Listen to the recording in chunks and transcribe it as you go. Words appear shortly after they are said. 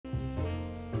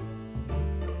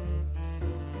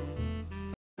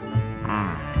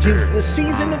'Tis the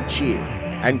season of cheer,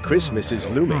 and Christmas is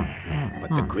looming.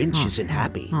 But the Grinch isn't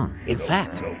happy. In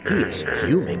fact, he is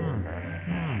fuming.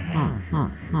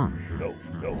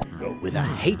 With a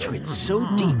hatred so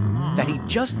deep that he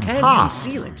just can't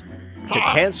conceal it. To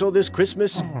cancel this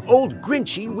Christmas, old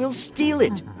Grinchy will steal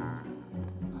it.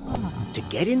 To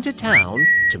get into town,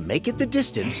 to make it the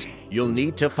distance, you'll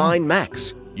need to find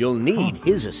Max. You'll need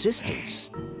his assistance.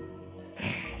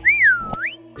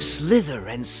 Slither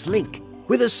and slink,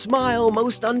 with a smile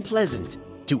most unpleasant.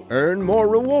 To earn more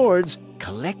rewards,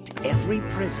 collect every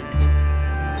present.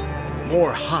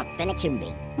 More hot Than a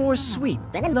chimney. more sweet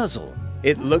than a nuzzle.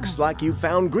 It looks like you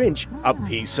found Grinch a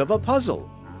piece of a puzzle.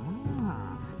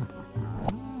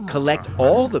 Collect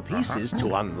all the pieces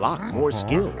to unlock more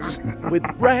skills. With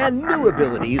brand new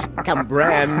abilities come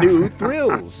brand new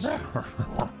thrills.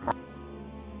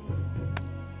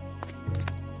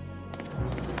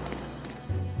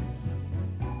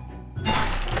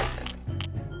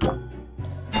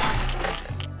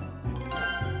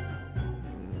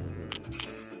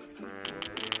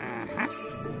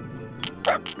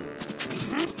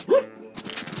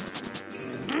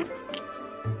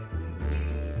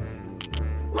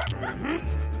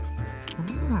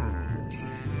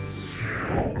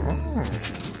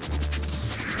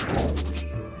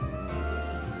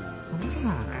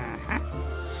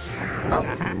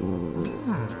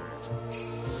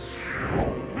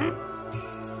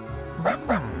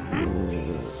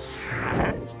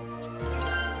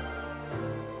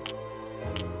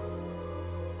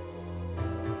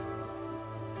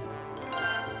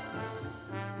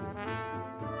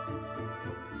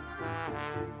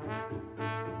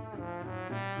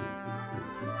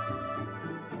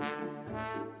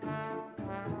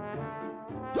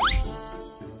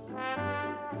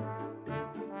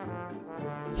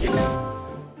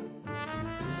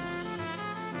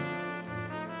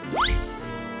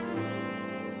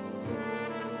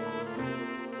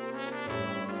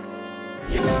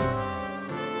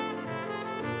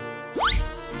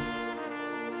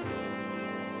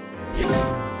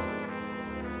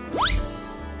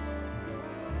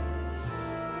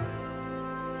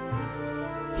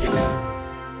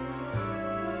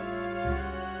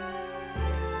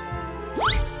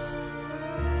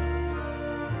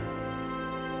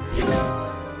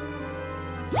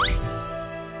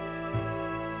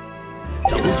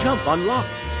 Double jump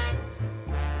unlocked.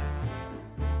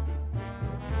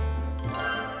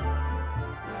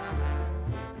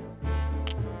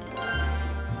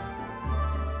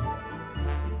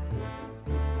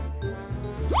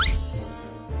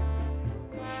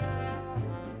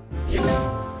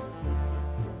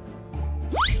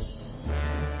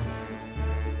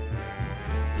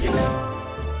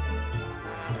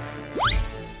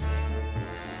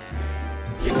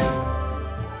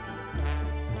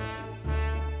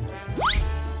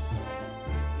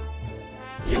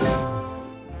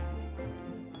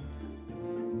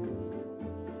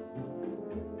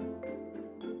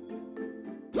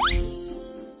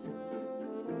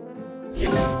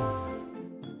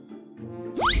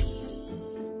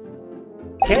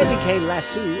 Candy cane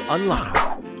lasso unlocked.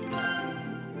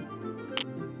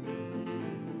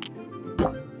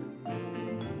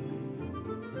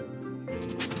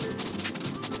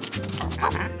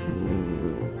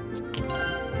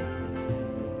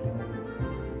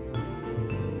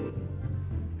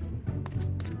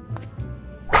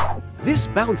 This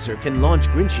bouncer can launch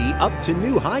Grinchy up to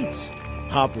new heights.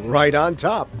 Hop right on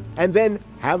top, and then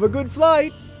have a good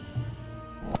flight.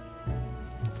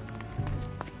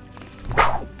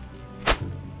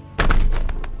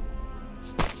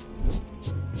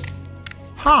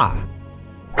 Ha!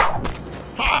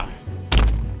 Ha!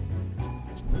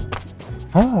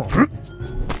 Oh!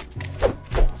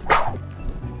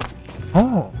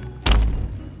 Oh!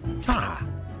 Ha!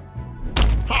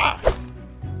 Ha!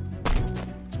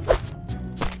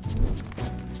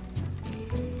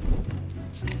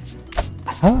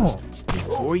 Oh!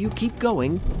 Before you keep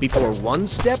going, before one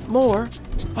step more,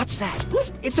 what's that?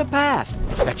 It's a path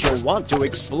that you'll want to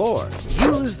explore.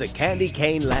 Use the candy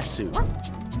cane lasso.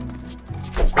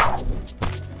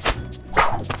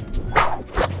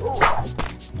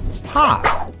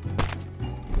 Ha!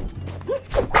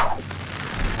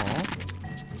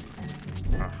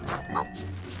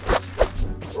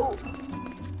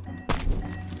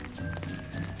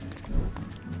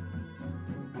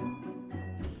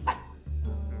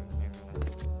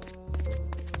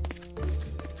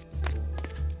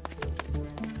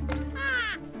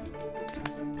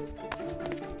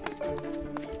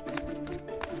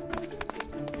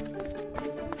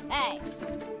 Hey.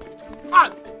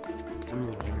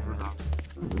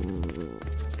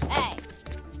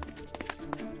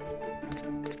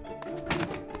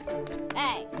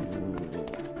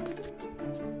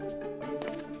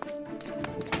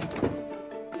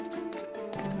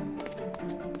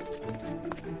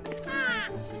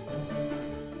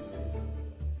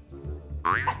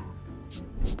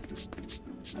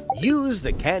 Use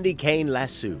the candy cane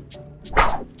lasso.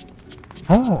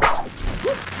 Oh.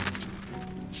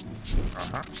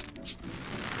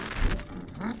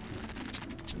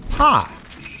 Ha.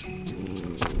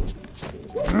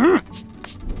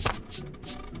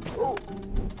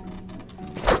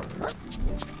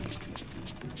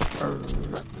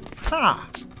 Ha.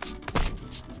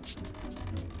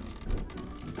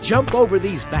 Jump over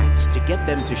these bats to get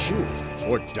them to shoot,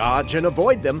 or dodge and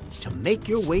avoid them to make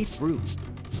your way through.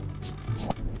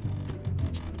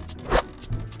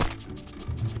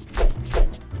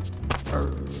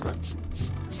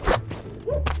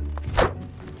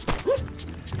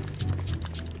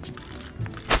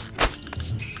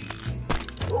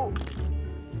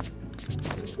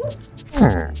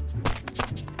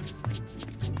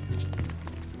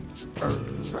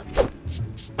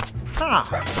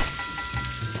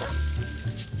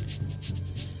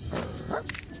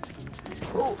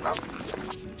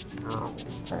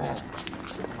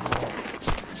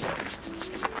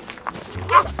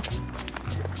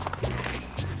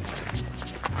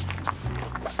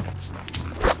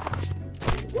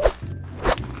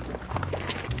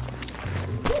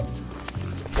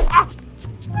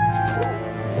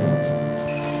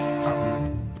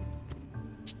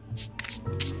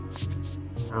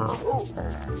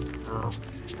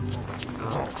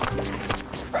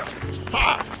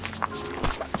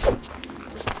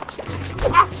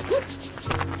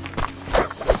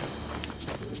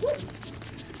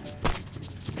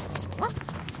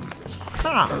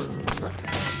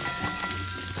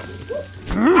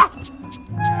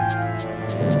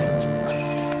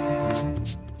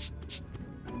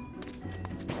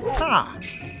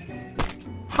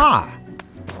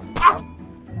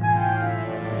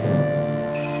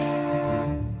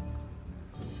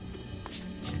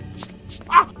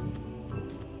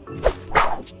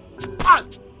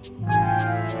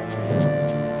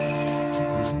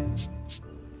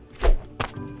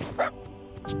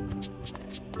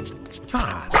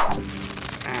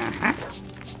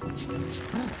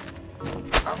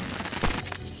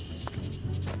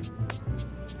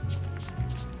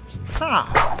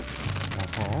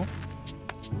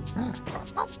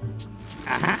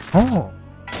 Oh.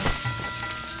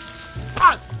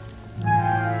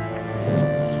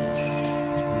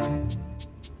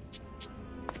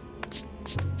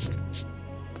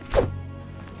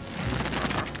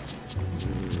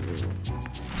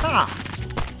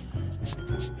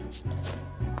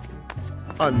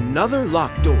 Another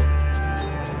locked door.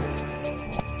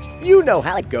 You know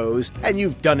how it goes, and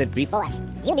you've done it before.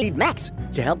 You need Max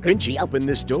to help Grinchy open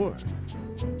this door.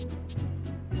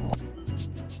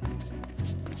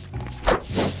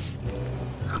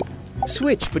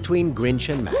 Switch between Grinch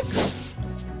and Max.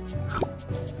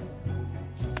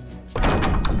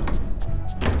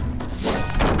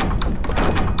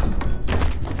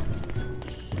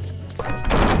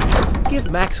 Give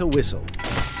Max a whistle.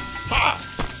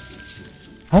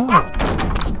 Oh.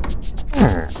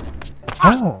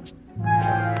 Oh.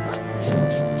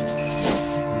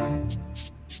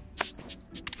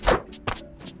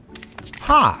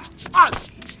 Ha.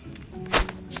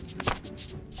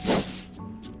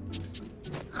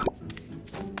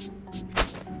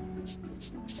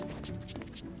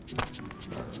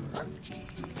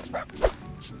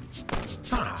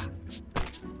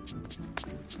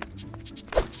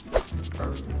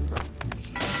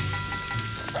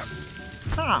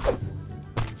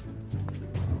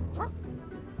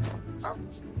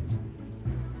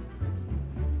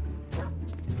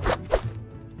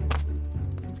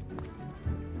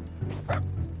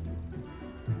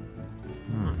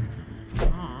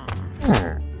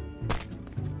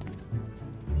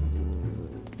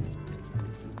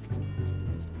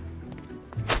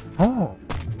 Oh.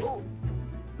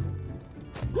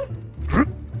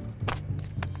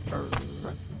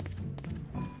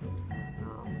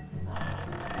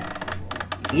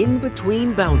 In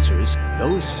between bouncers,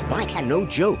 those spikes are no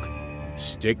joke.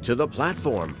 Stick to the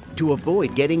platform to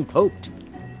avoid getting poked.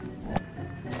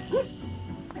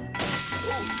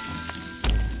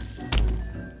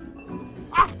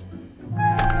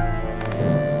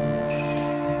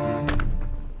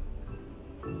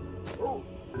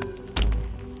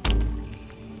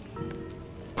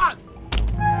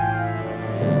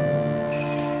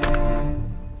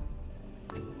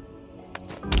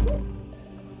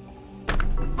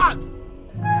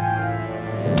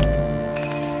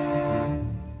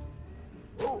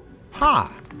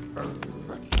 Ha.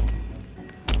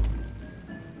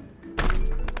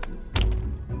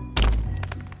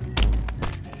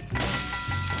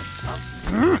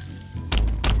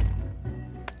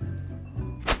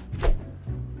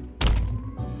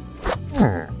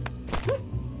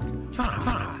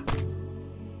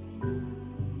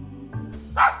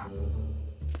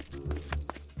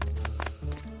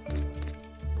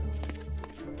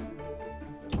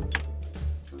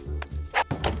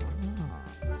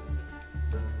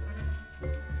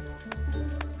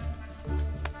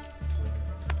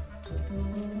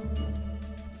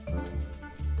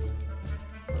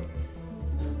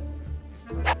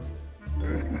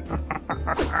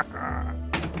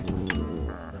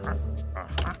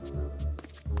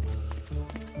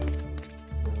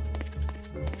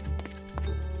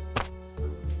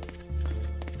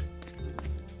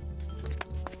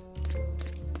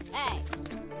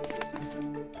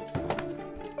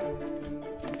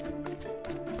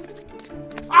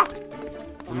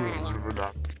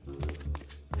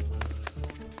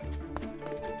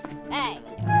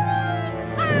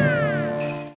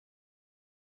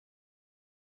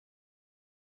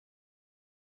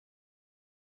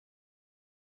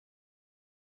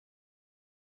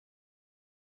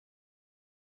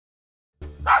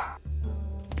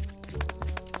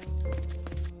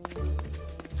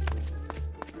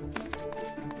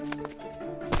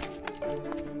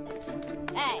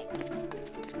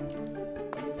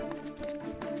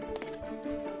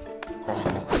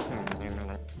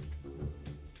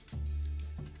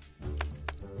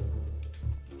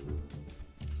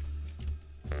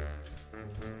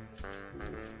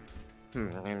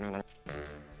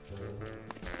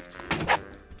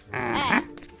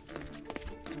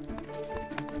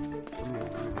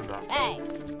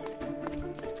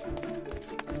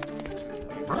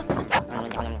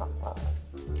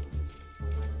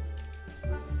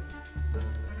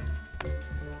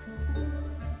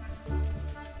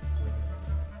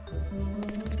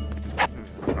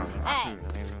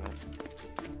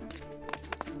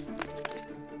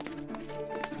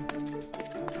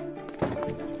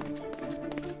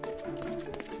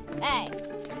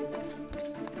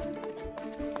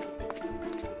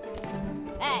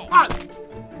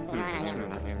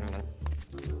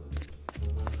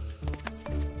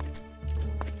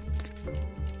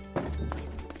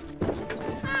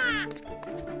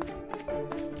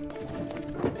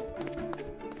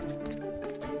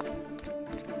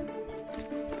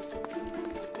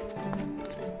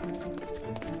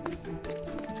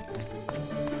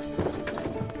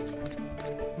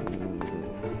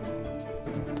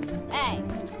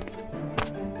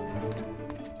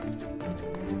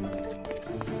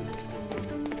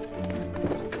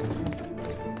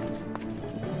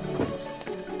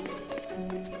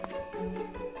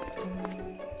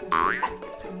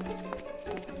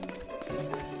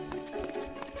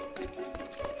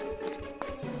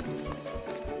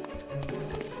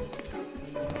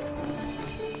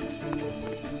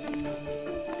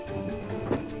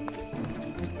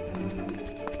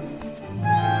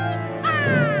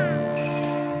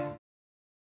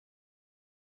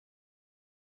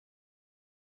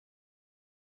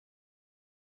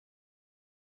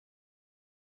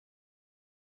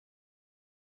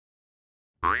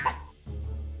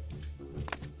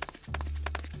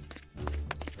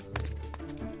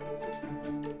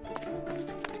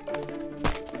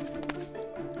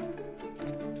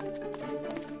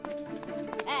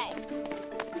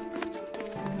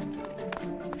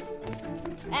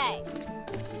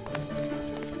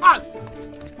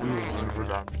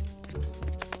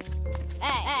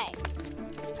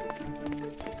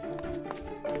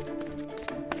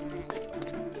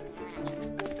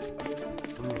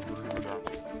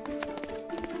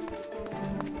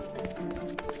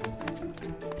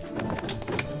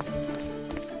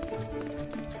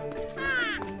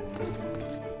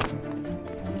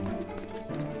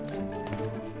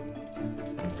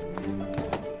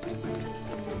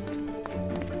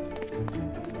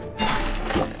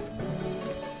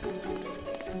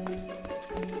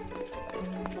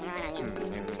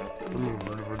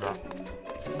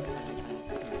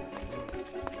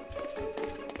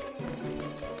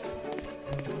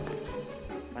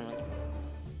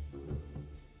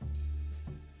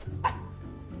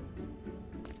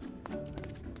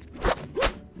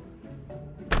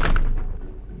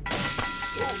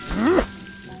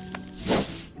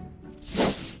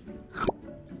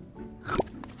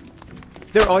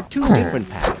 There are two different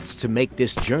paths to make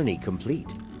this journey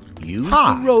complete. Use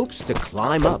the ropes to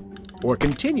climb up, or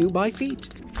continue by feet.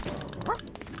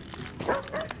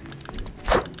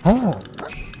 Oh.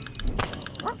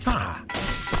 Ha.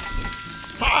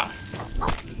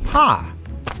 Ha.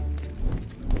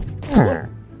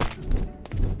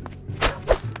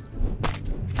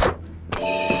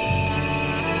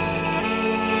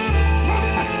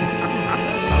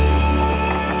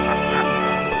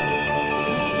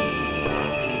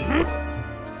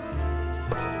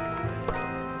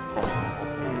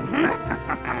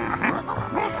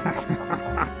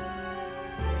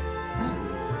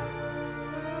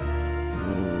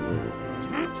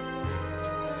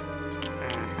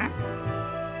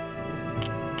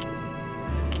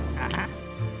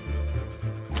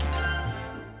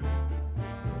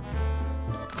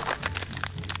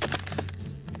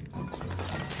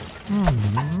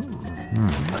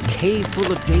 A cave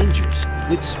full of dangers,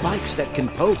 with spikes that can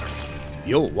poke.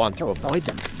 You'll want to avoid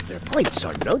them. Their bites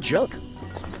are no joke.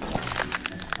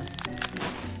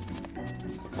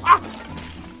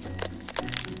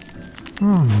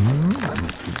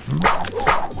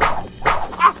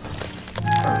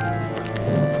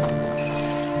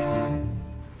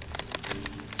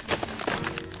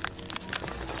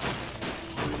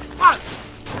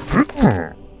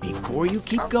 Before you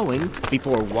keep going,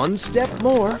 before one step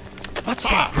more, what's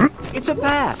that? It's a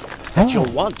path that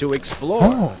you'll want to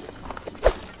explore.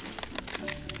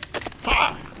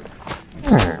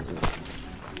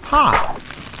 Ha.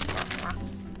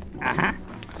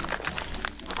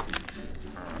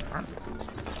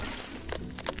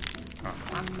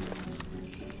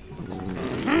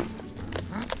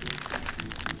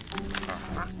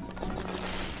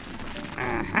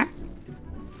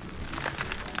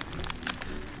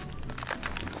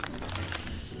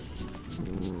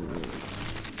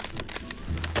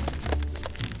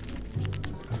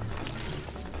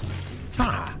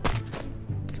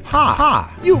 Ha!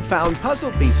 Ha! You found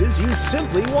puzzle pieces, you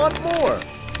simply want more.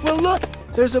 Well, look,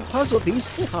 there's a puzzle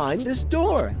piece behind this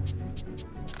door.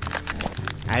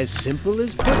 As simple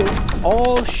as pudding,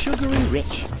 all sugary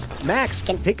rich. Max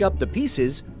can pick up the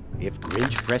pieces if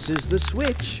Grinch presses the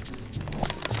switch.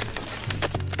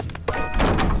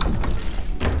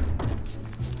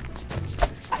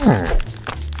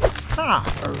 Ha!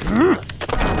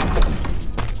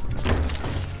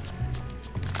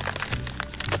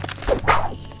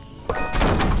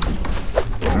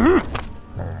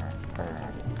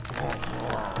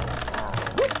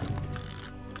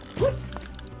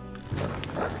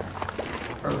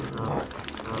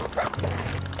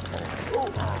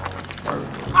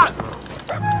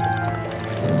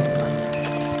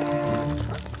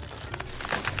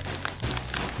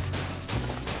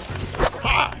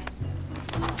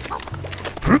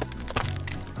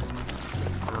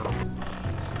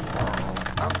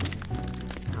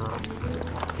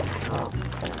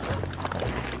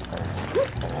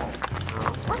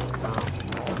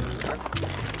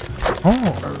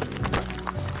 Oh.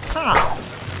 Ha.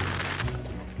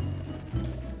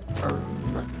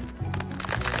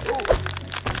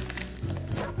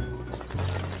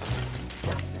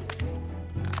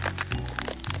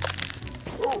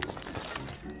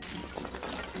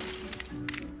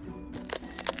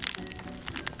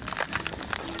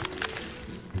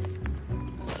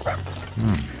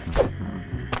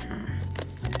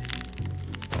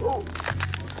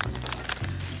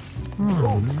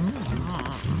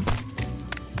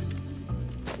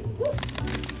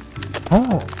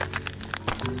 Oh.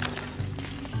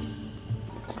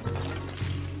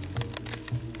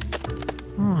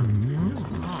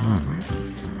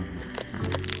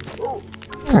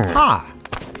 Ha.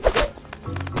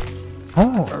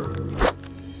 Oh.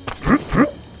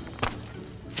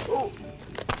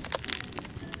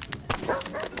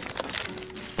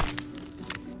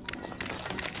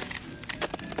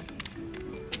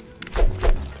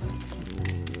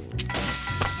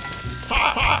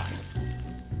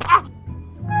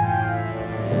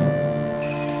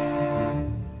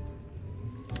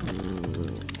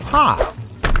 Ha!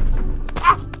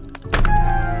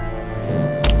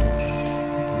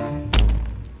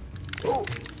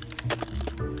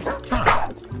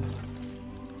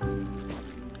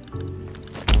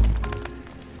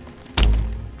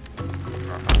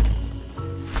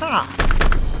 Ha!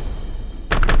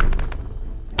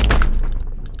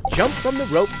 Jump from the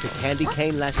rope to candy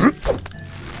cane lesson.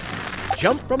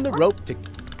 Jump from the rope to...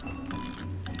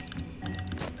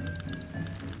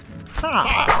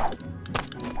 Ha!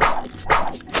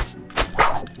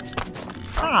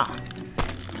 Ha!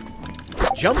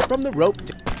 Jump from the rope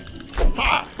to...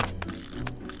 Ha!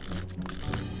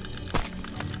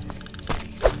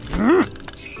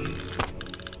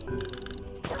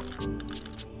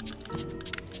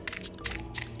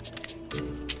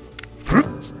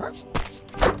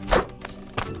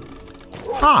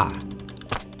 Ha!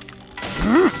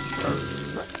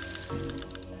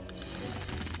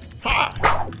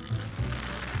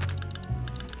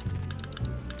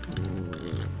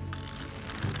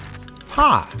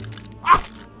 Ha!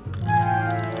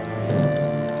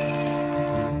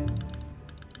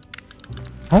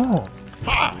 Oh.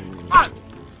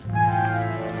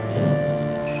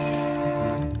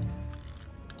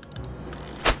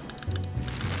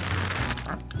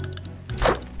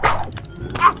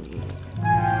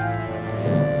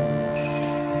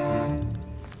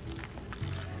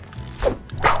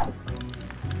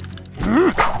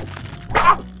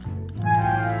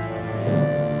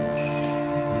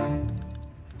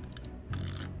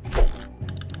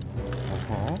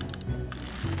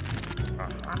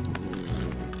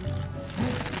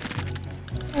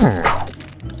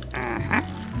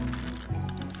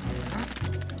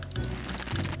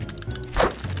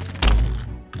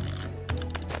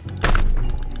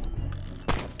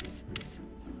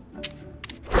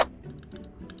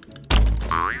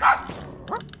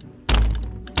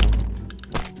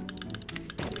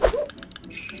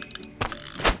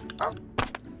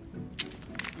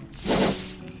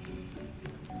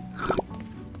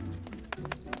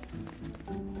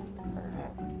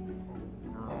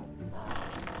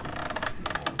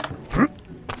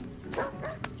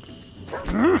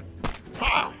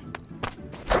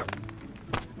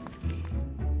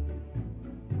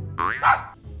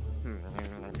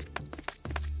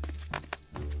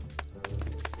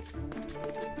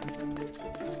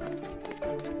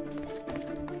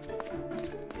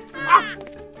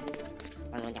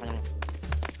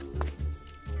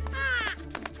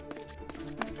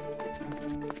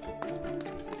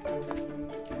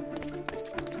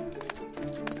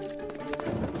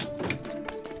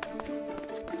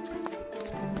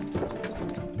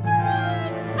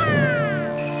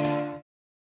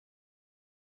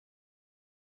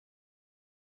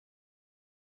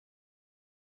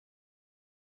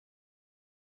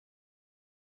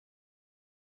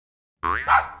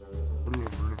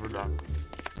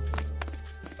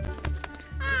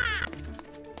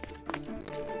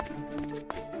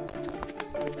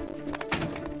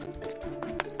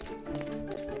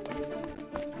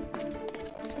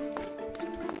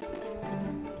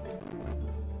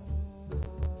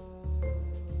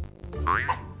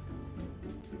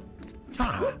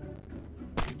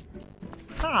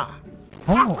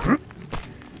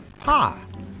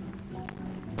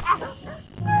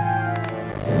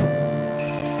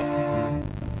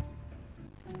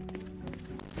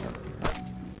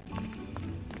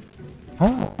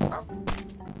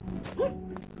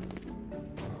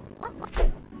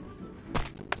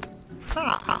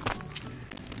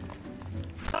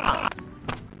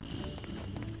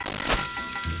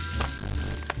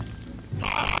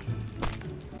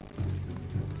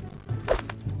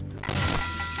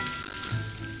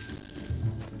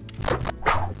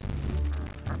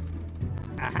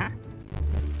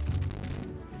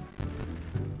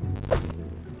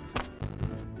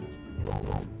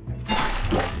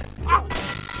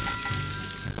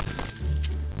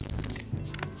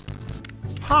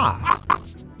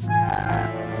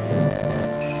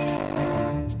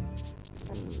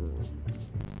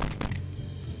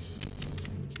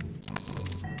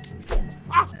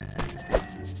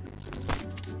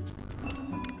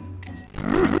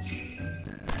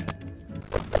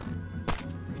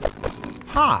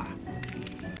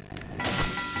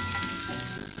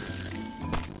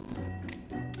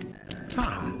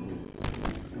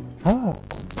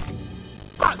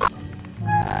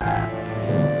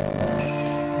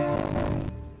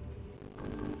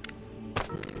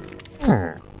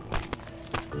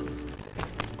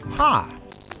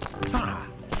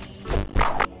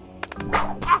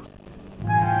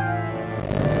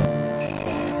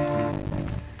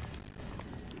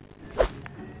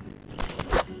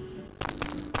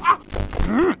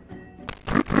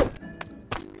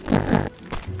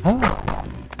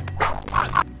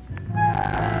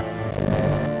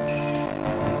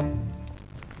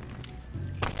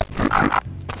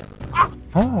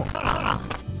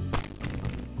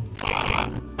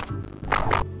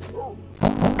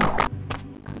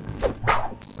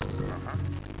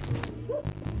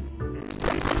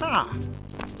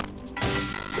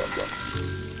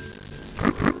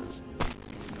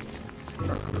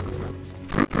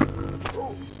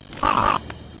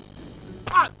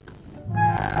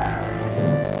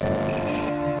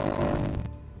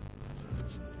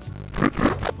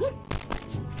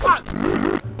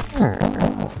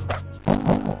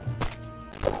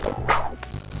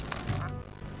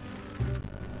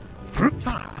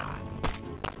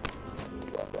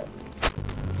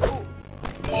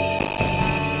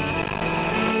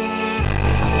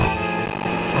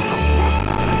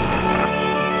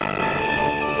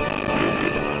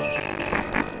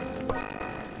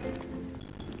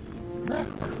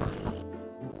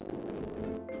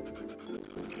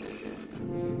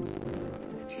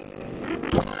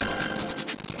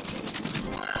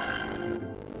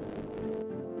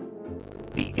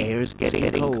 The air's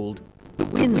getting cold. The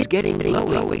wind's getting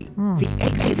blowy. The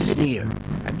exit is near,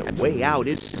 and the way out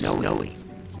is snowy.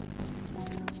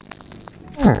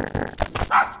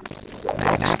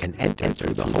 Max can enter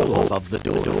through the hole above the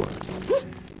door.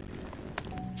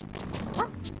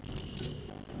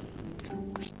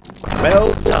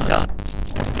 Well done.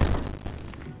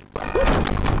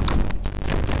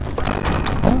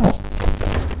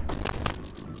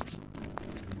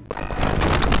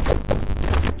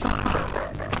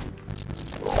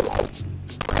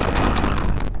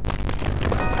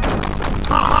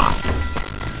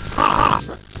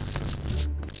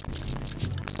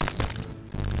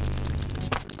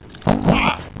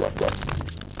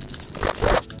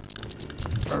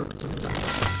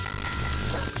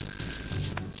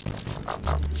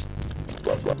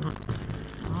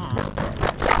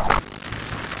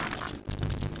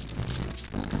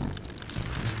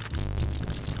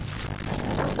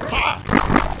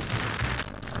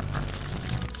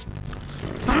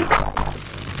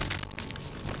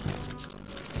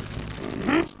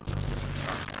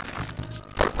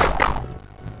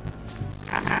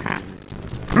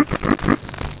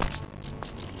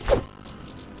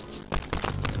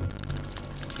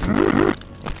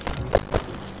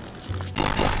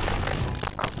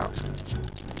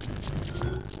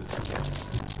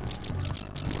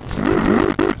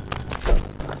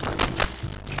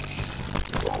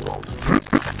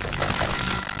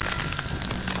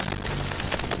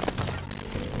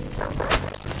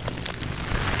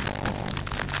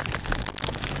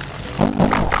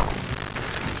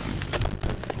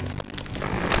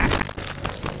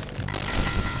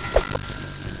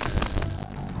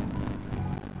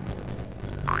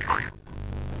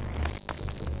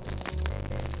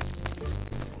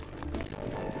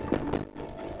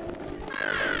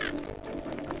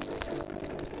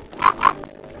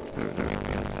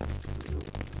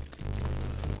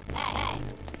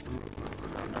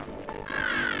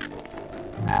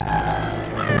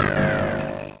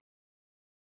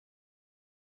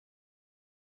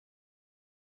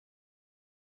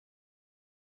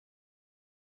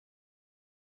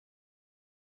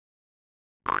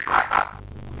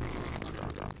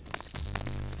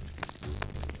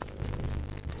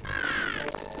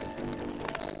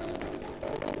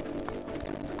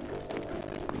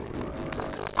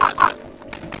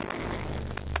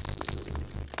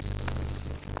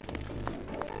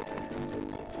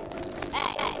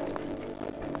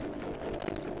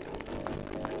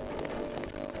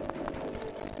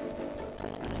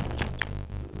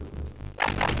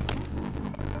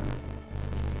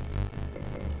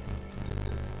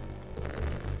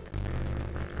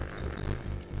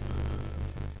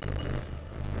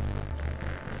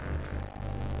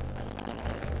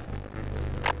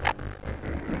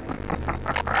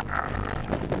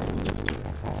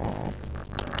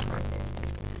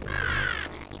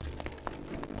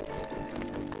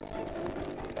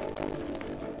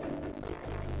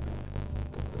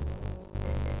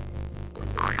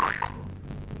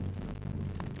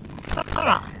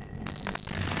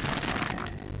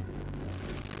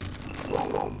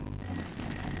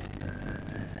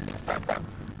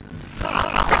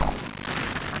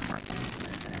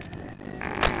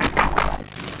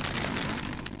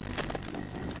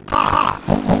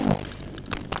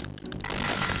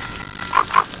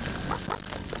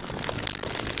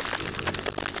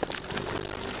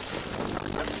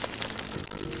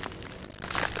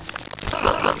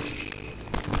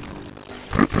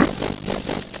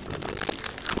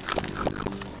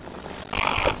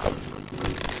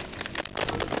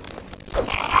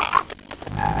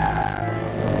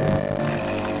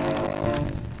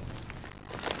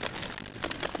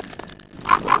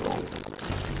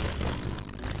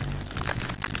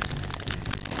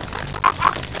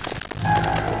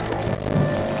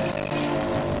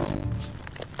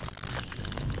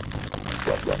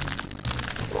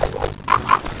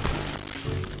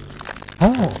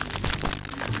 Oh.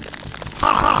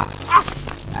 Ha ha.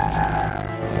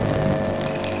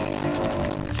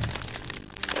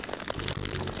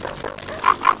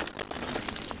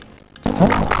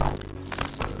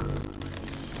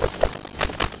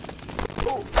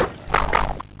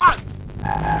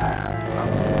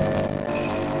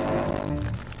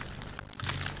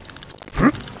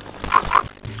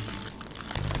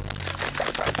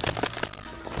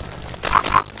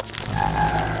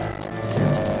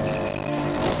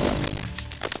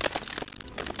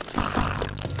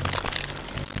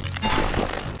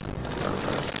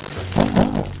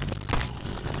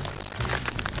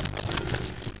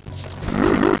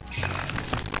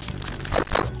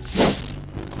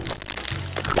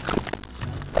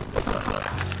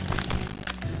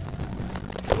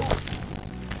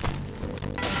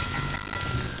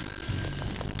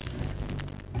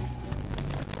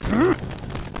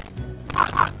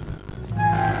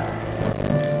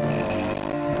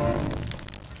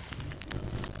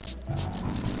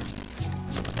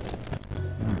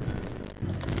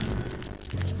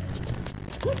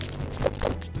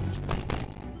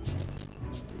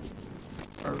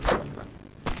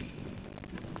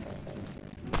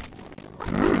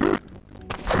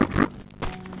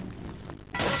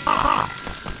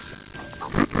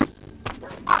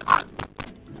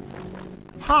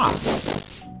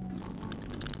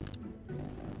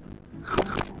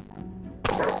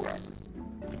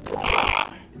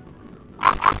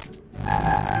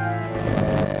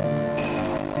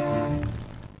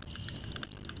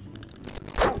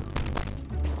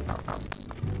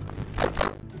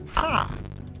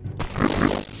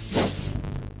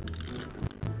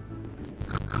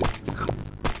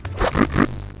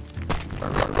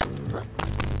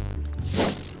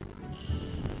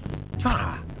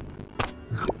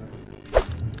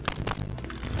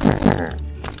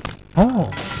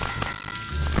 Oh.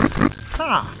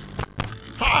 Ha.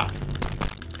 Ha.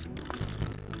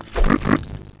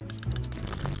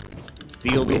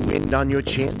 Feel the wind on your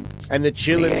chin and the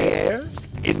chill in the air?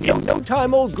 In no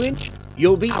time, old Grinch,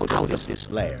 you'll be out of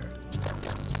this lair.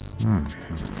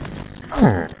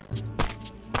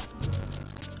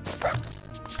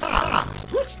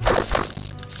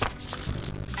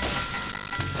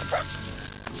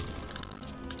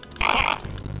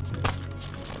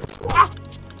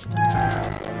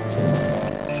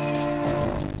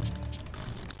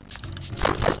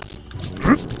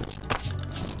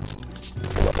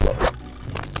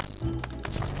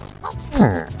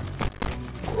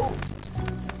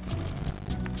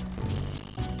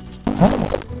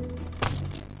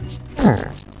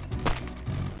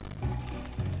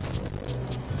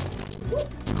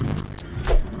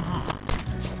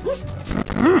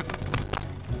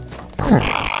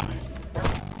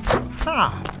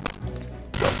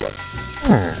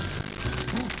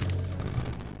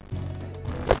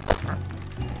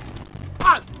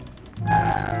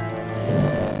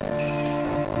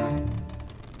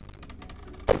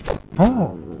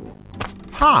 Oh.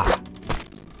 Ha.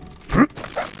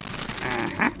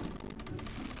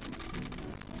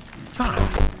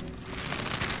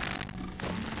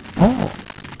 Oh.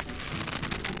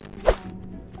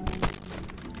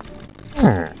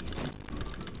 Oh.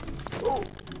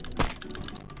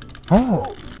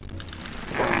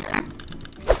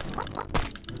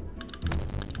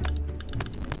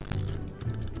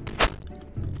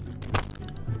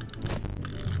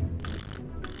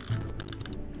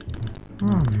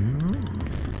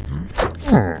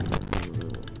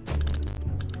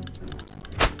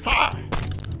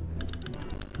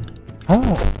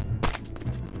 Oh.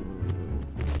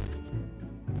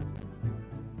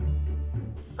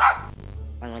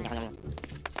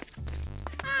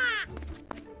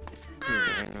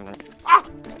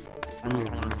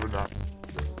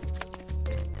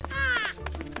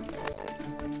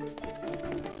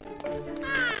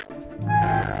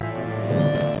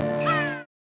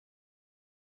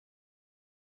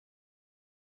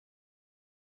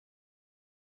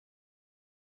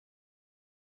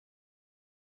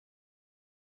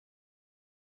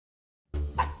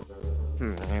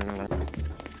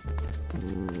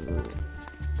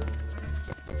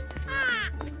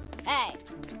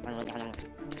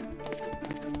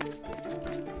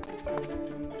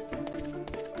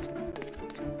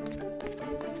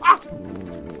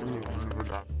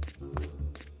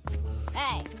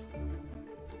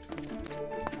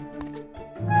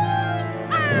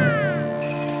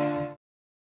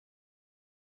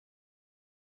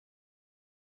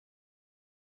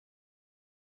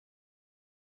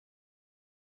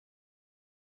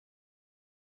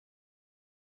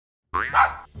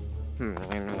 Ha!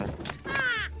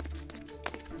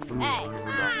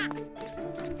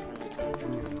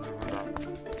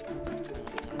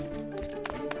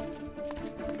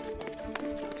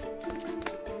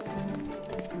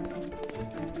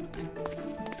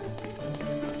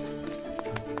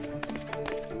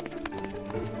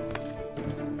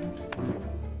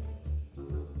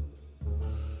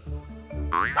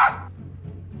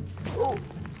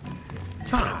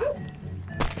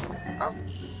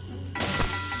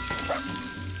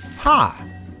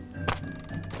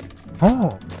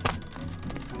 Oh!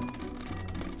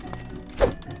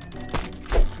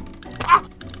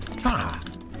 Ha!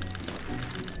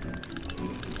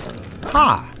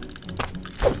 Ha!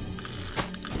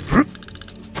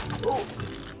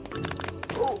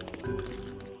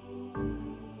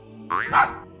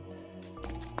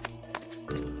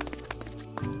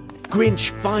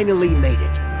 Grinch finally made it.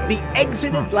 The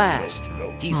exit at last.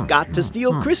 He's got to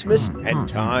steal Christmas, and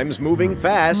time's moving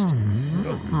fast.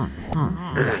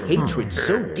 With a hatred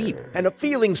so deep and a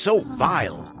feeling so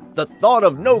vile, the thought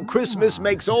of no Christmas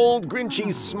makes old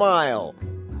Grinchy smile.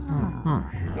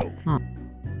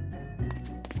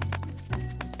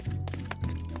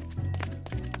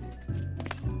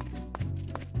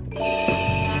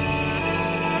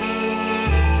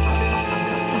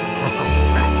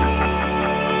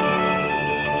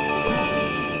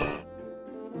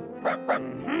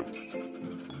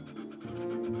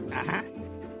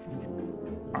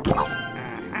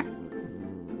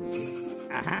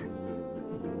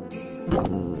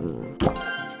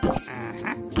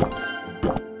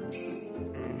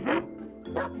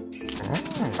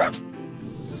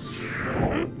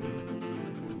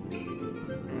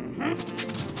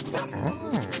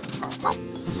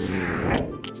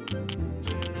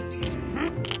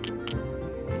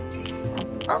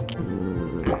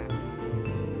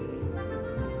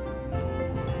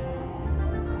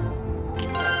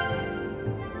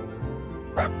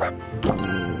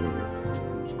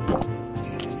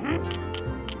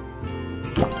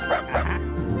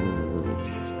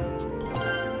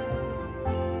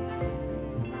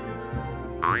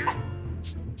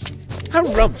 How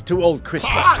rough to old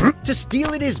Christmas. To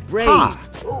steal it is brave.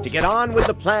 To get on with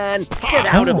the plan, get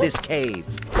out of this cave.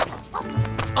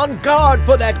 On guard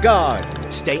for that guard.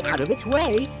 Stay out of its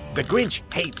way. The Grinch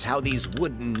hates how these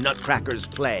wooden nutcrackers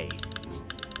play.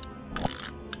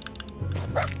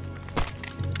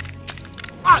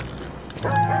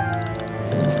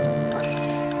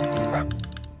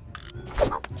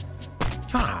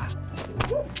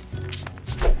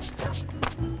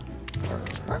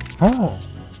 Oh!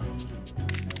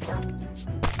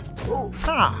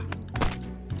 Ha!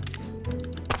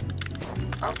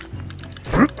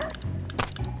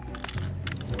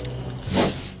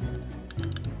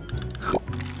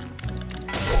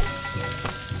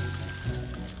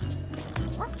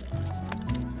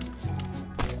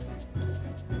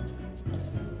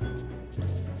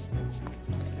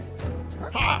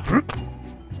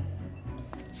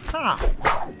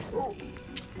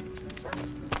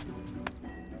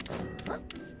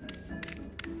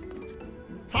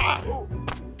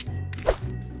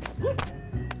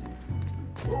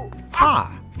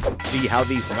 See how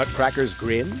these nutcrackers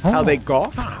grin? How they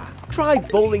gawk? Try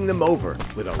bowling them over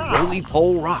with a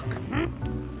roly-pole rock.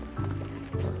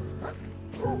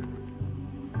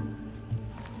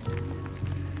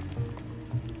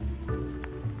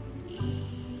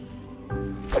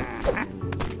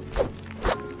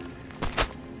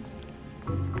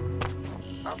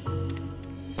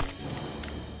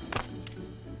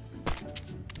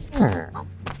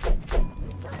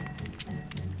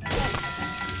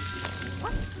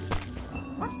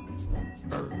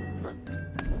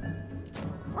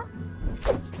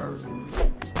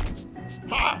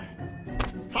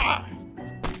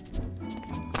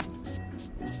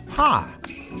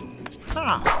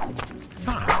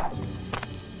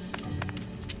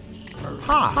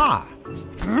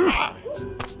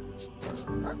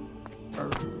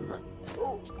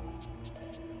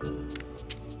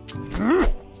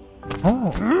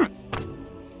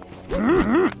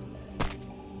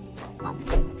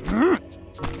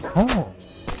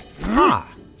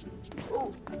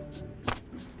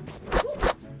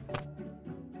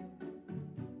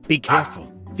 Be careful.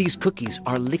 These cookies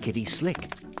are lickety-slick,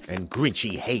 and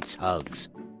Grinchy hates hugs.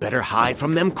 Better hide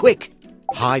from them quick.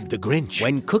 Hide the Grinch.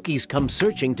 When cookies come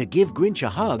searching to give Grinch a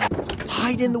hug,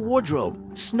 hide in the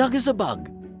wardrobe, snug as a bug.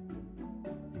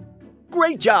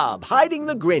 Great job hiding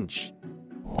the Grinch.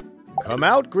 Come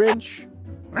out, Grinch.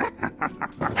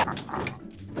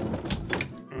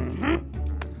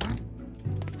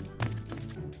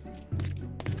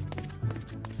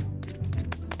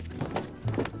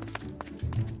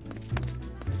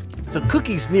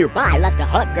 monkeys nearby love to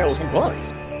hug girls and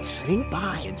boys. Slink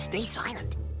by and stay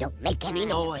silent. Don't make any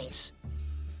noise.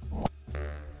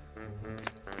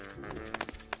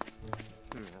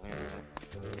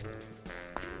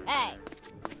 Hey.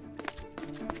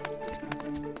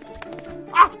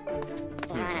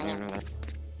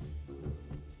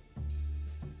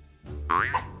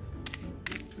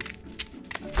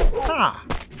 Ha.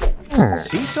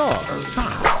 Seesaw.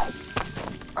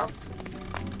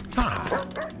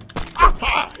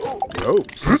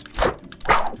 Ropes.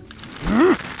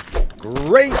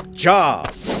 Great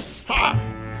job!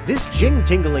 This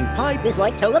jing-tingling pipe is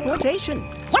like teleportation.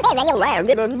 Jump in and you'll land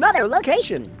in another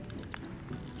location.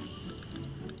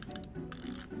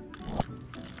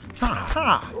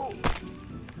 Ha.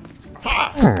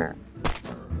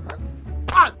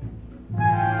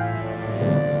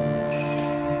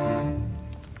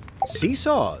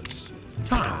 Seesaws.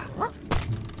 Ha.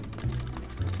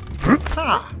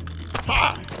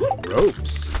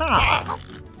 Ropes. Ha.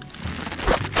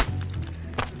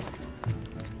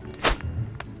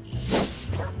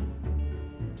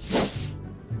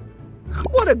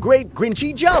 What a great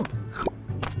Grinchy jump!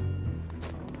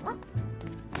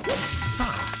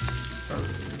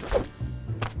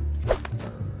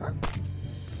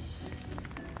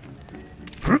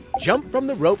 Jump from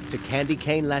the rope to candy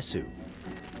cane lasso.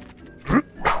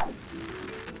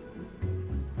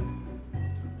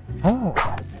 Oh.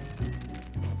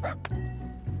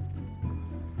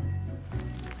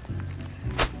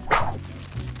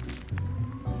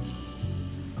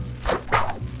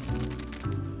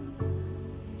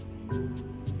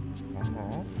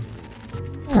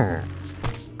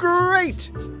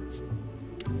 Great!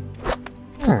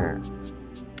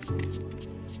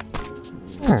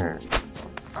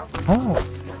 Oh.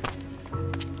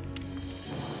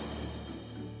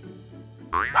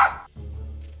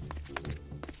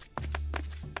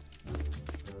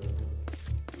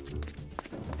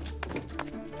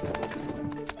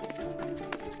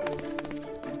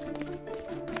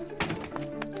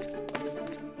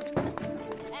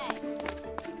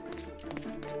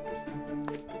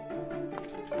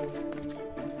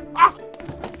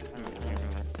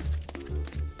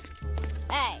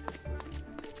 Hey.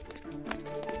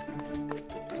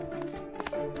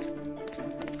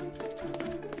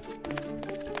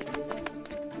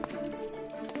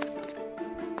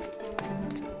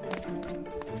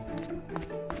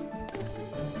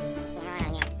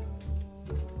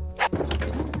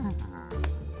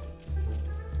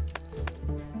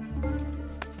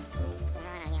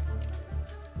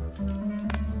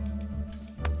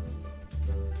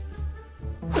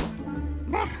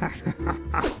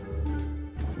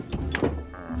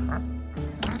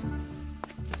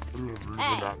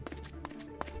 Hey.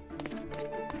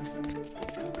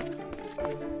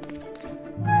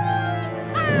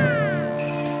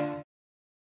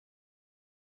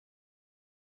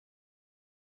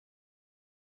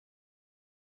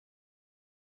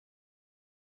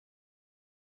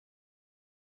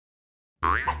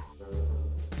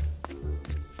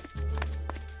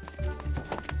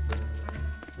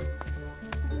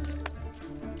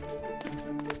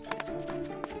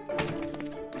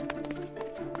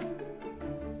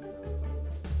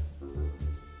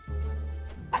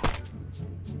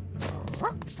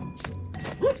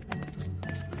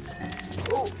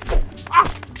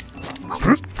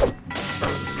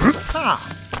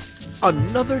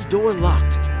 Another door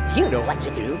locked. You know what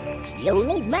to do. You'll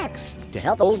need Max to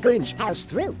help old Grinch pass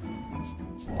through.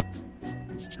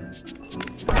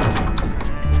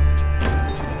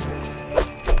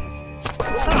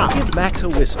 Give Max a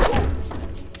whistle.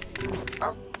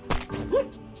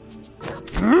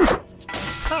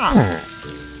 Ha.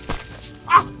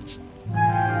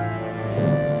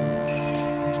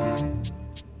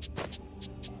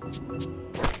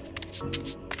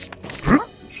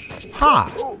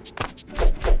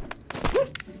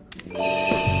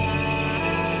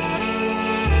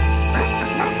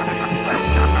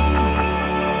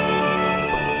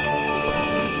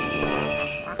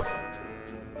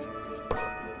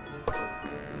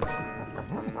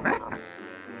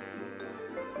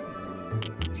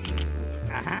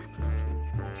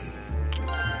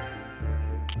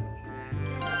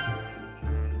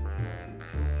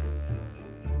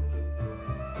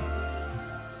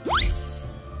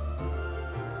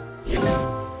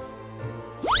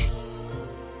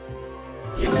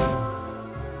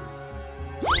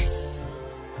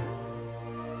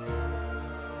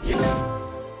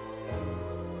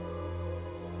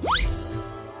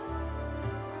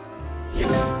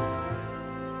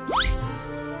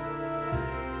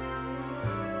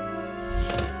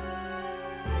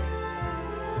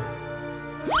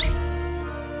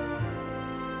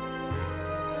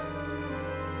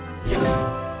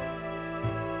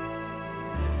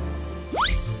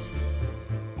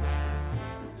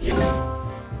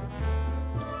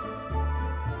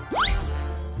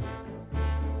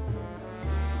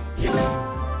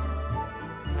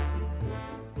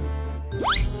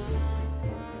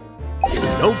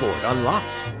 snowboard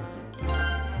unlocked.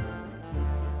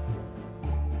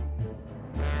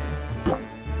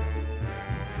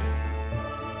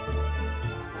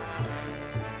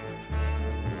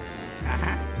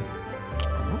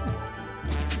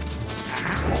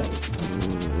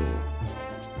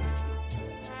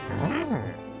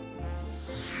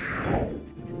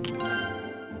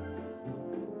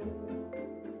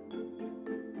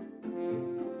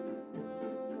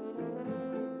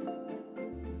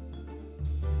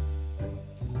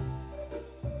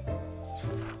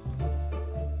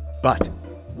 But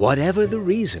whatever the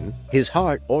reason, his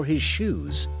heart or his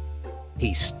shoes,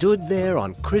 he stood there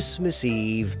on Christmas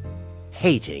Eve,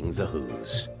 hating the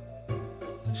Who's.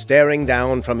 Staring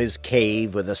down from his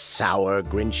cave with a sour,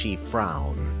 Grinchy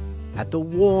frown at the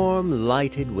warm,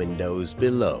 lighted windows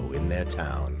below in their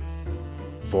town.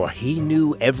 For he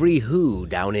knew every Who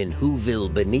down in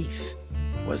Whoville beneath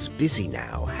was busy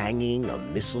now hanging a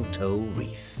mistletoe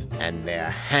wreath. And they're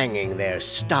hanging their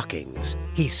stockings,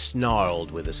 he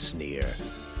snarled with a sneer.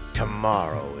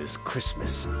 Tomorrow is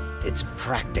Christmas, it's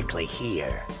practically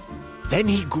here. Then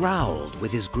he growled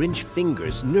with his Grinch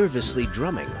fingers nervously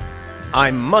drumming.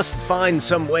 I must find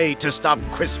some way to stop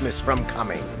Christmas from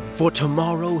coming, for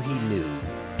tomorrow he knew.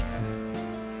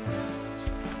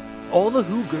 All the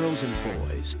Who girls and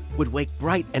boys would wake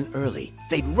bright and early.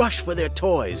 They'd rush for their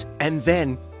toys, and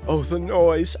then, oh the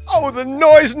noise,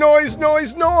 noise,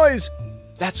 noise, noise!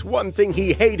 That's one thing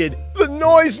he hated, the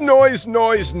noise, noise,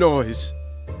 noise, noise.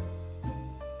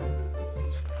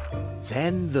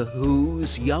 Then the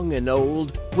Who's, young and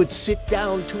old, would sit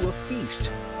down to a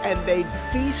feast, and they'd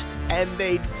feast, and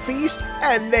they'd feast,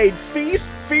 and they'd feast,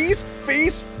 feast,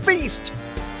 feast, feast.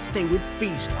 They would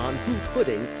feast on Who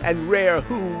pudding and rare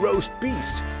Who roast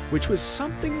beast, which was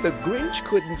something the Grinch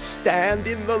couldn't stand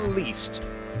in the least.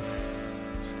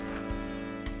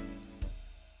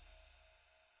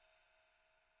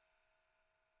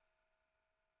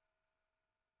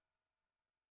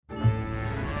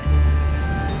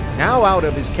 Now out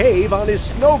of his cave on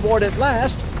his snowboard at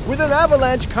last, with an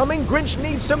avalanche coming, Grinch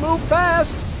needs to move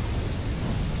fast.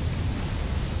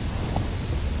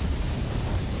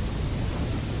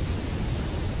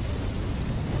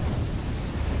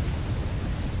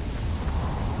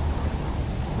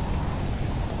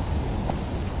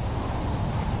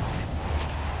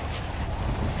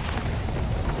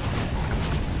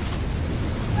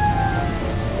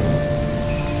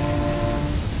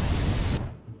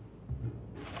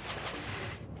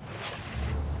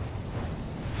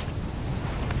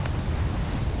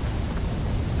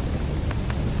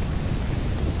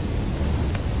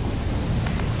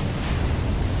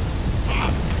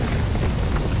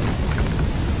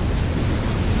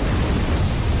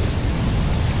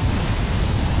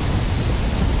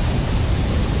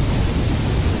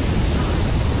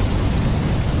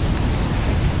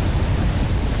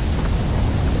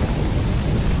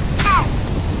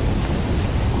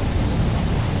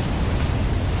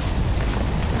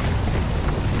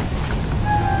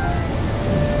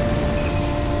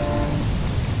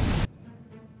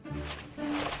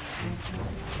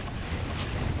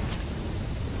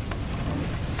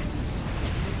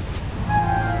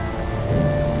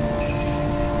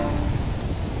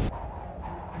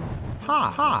 Ha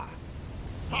ha.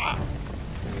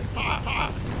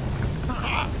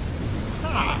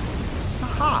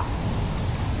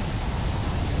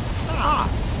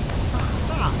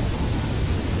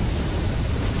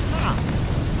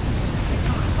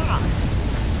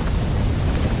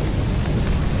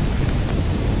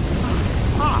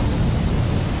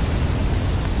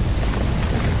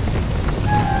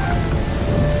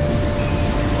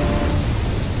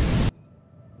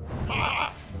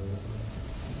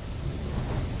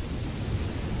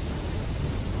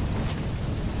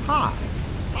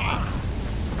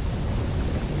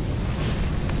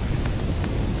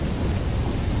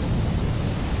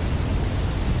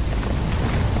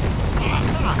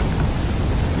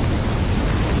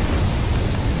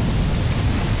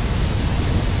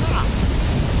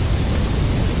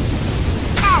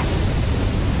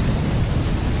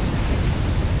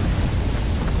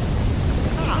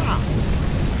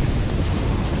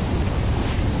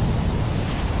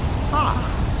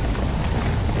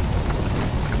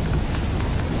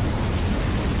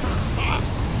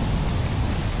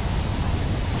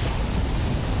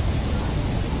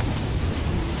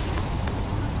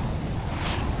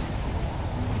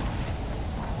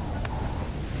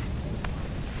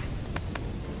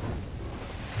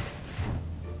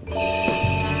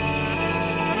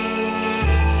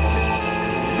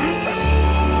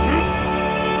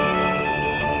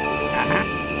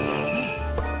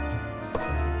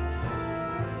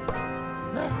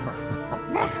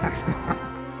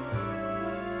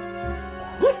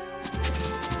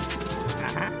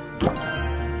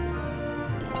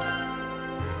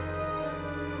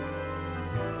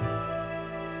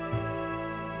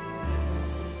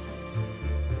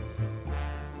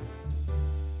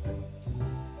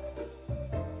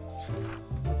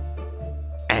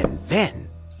 And then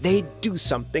they'd do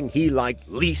something he liked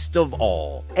least of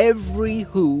all. Every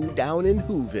Who down in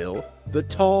Whoville, the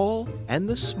tall and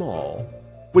the small,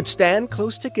 would stand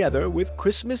close together with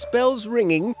Christmas bells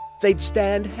ringing. They'd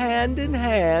stand hand in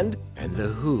hand, and the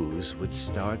Whos would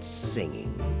start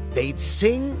singing. They'd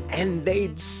sing, and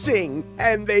they'd sing,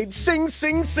 and they'd sing,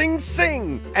 sing, sing,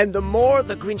 sing. And the more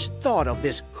the Grinch thought of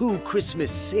this Who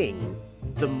Christmas sing,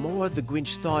 the more the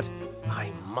Grinch thought,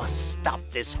 I must stop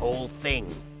this whole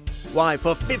thing. Why,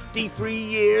 for 53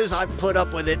 years I've put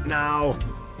up with it now.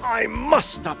 I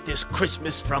must stop this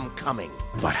Christmas from coming.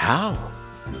 But how?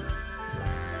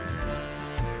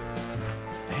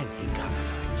 Then he got an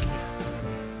idea.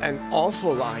 An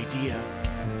awful idea.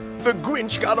 The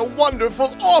Grinch got a wonderful,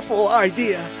 awful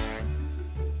idea.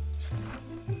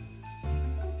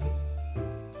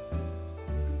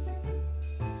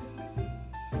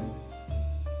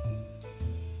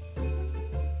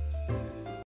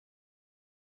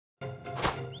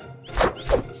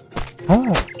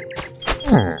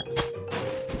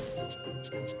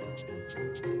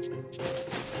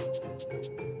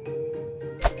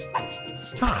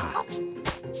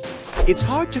 It's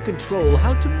hard to control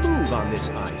how to move on this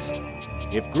ice.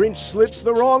 If Grinch slips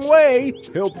the wrong way,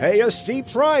 he'll pay a steep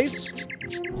price.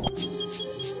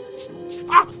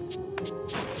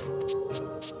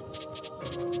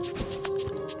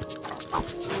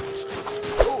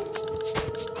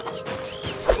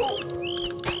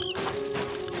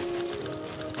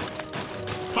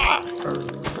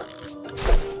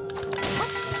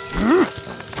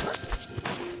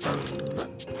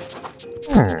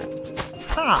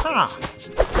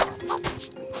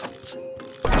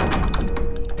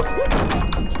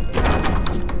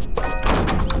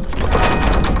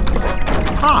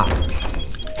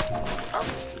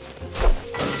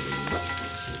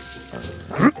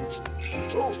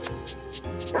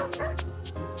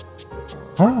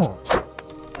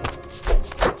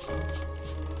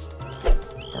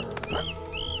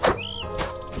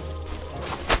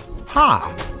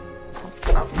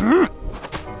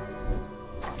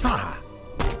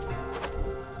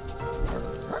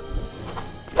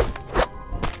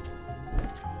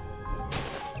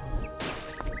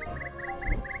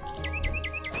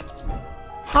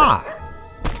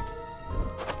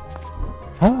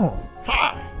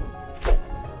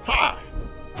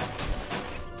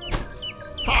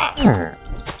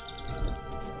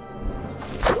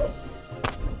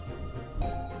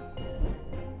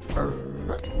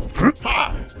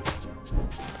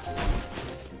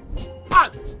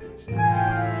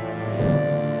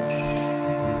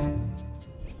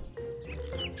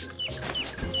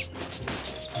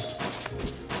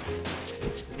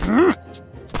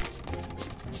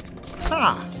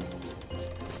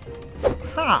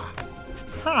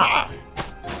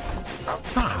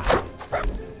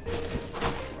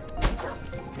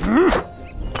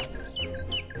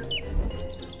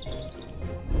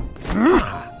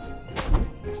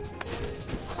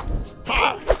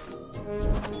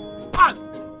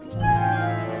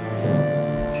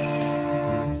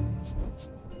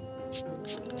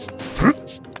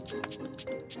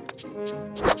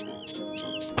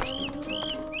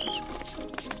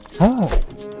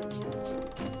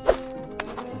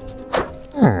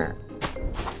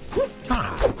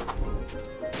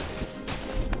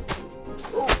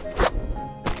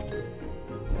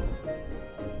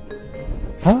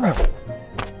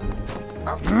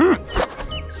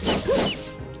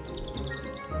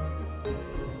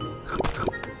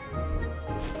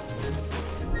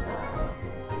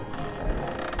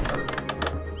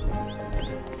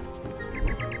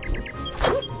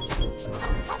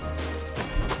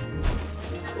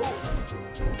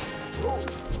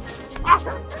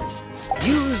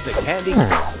 Use the candy.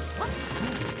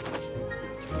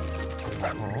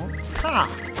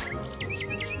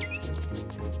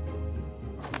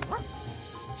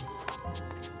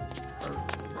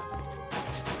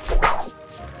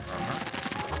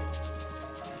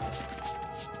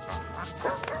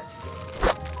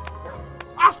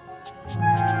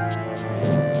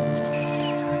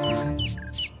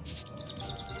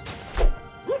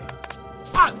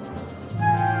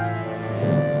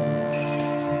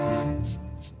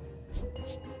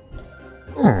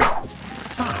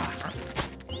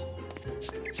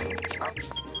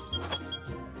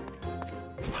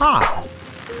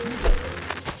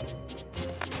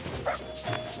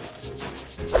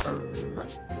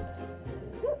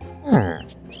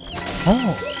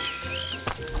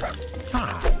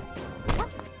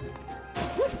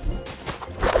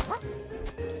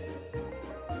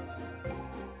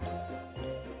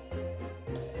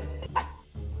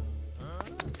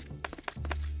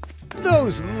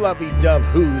 Those lovey-dove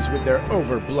who's with their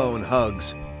overblown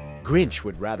hugs. Grinch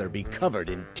would rather be covered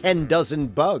in 10 dozen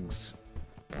bugs.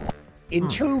 In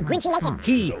true Grinchy nature,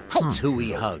 he hates who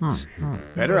he hugs.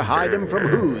 Better hide him from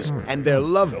who's and their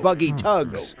love-buggy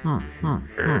tugs.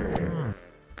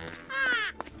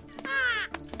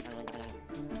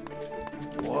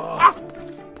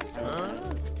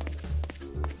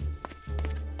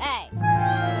 Hey.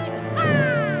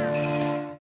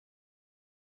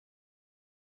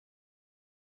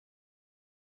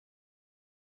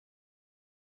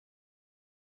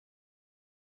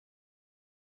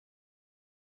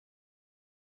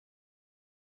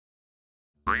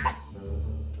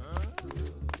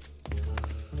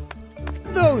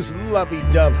 Those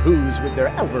lovey-dove who's with their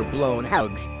overblown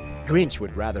hugs. Grinch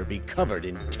would rather be covered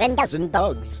in 10 dozen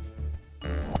bugs.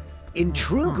 In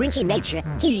true Grinchy nature,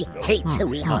 he hates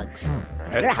who he hugs.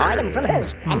 Better hide him from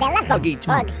hers and their love-buggy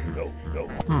tugs.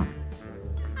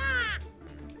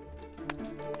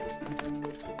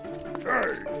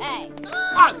 Hey.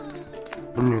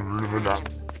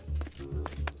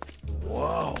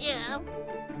 Wow.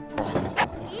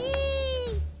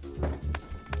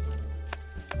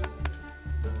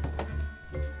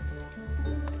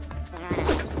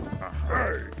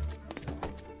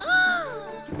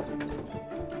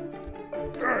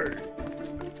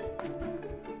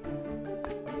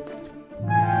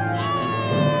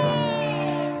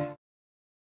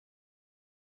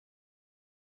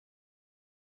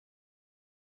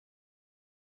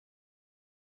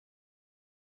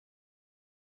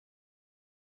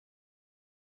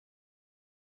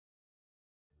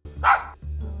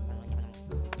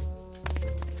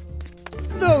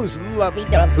 Those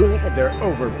lovey-dove who's with their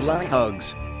overblown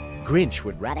hugs. Grinch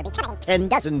would rather be covered in 10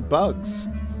 dozen bugs.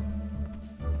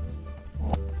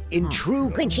 In true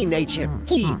Grinchy nature,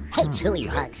 he hates who he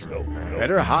hugs.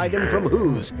 Better hide him from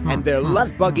who's and their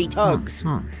love-buggy tugs.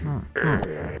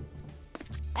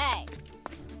 Hey.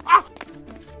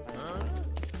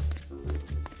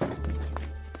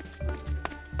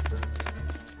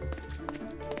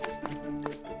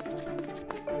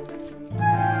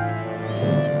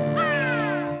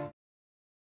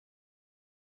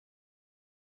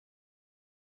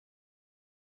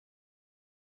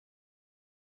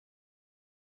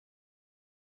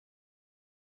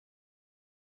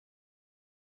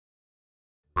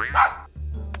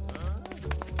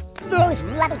 Those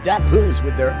lovey-dove who's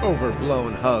with their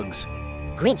overblown hugs.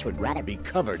 Grinch would rather be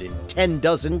covered in 10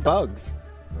 dozen bugs.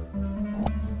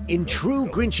 In true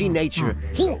Grinchy nature,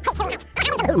 he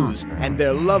hates who's and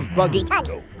their love-buggy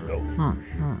tugs.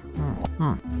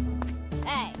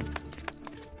 Hey.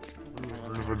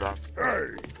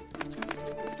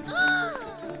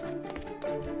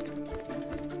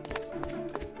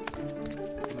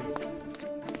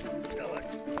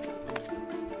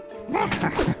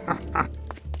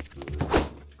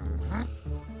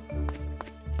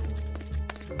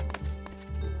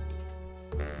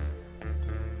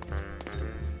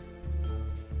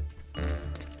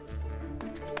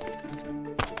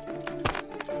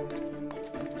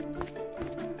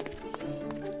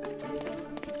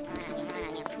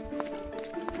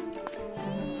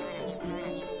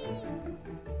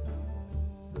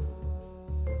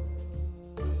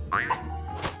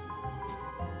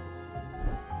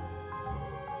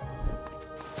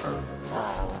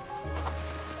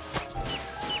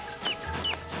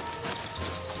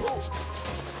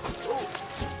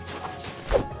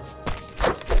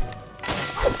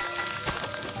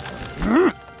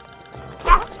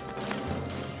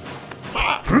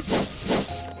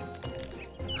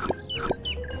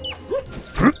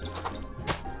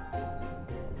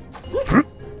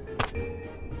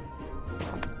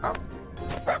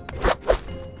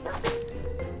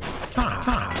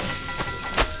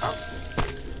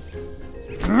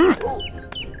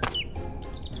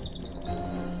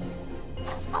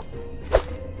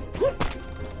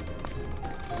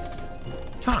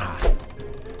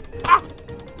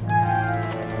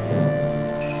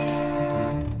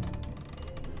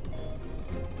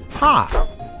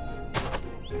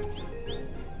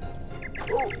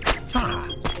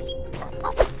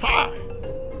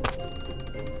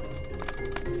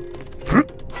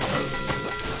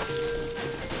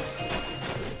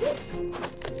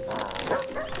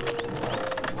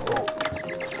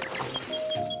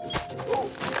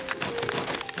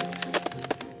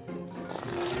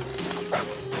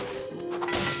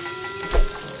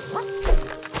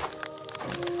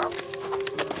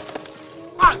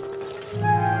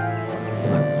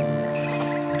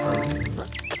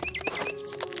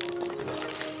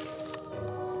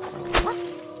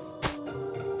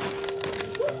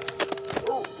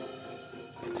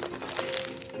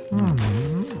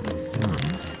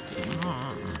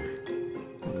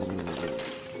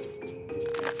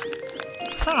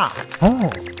 Oh.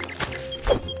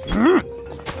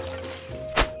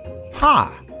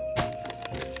 Ha.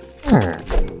 Ha.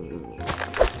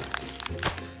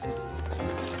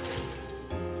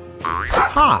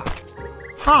 Ha.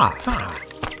 Ha. Ha. Ha.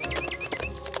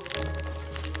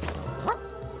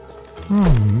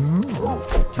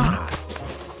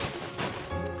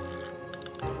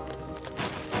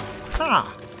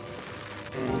 Ha.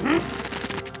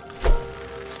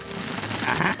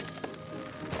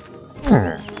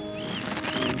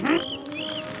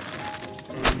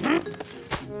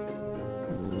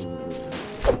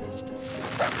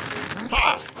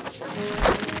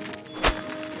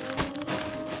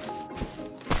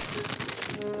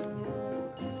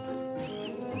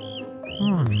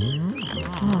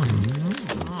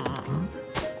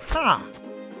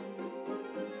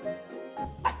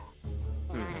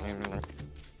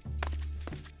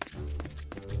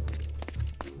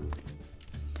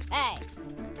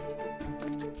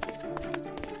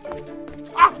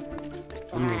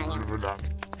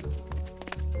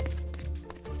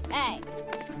 Hey. Hey.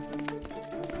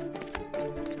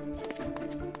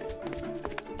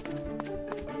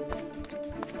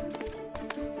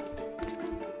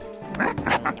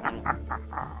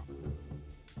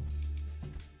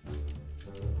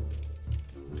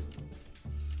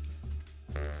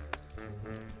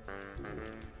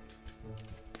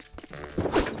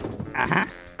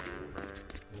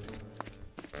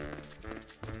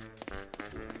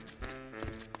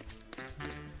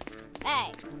 Hey.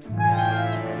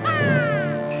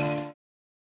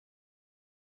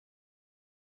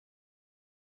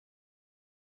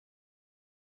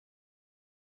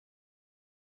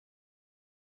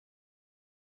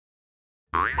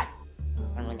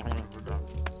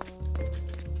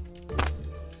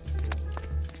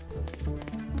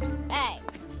 Hey.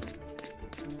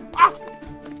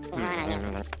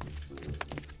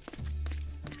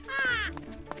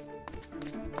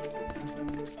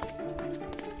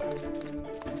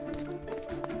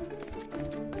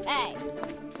 Hey.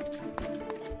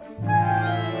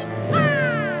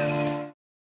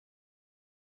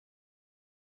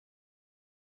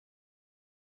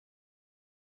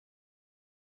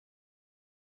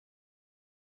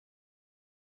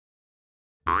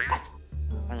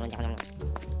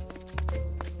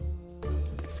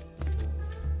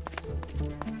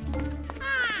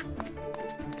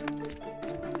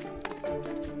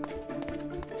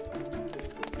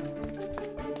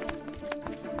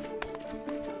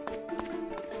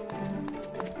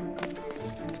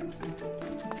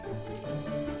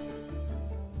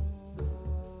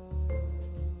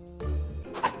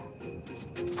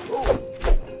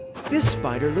 This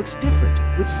spider looks different,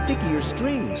 with stickier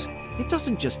strings. It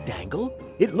doesn't just dangle,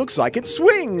 it looks like it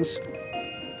swings.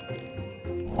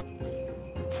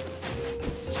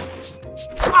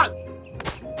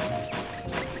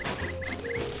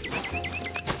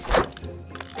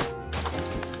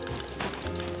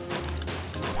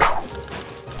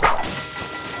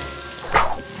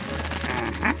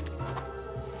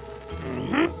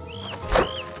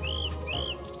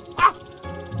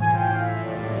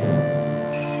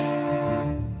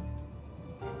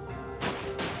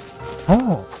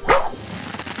 Oh.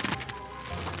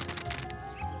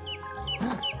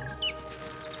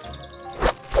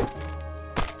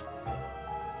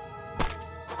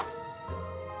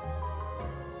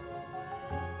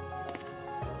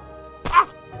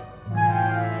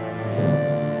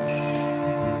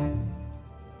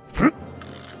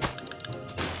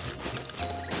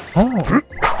 Oh.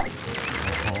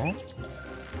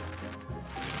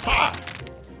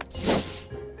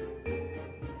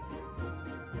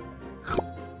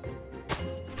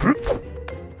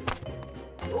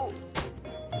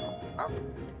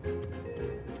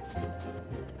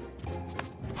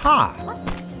 Ha.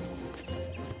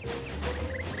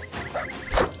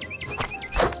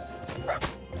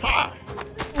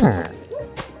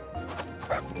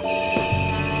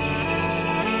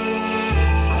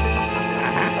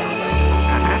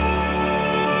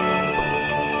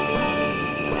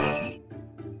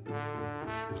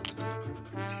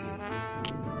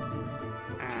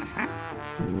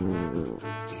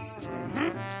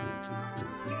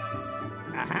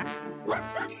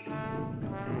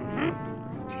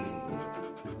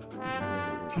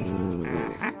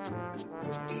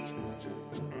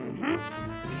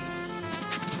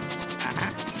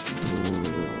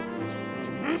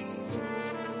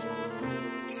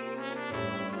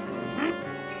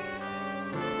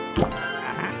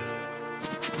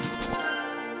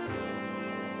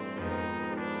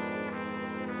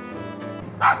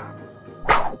 Ah!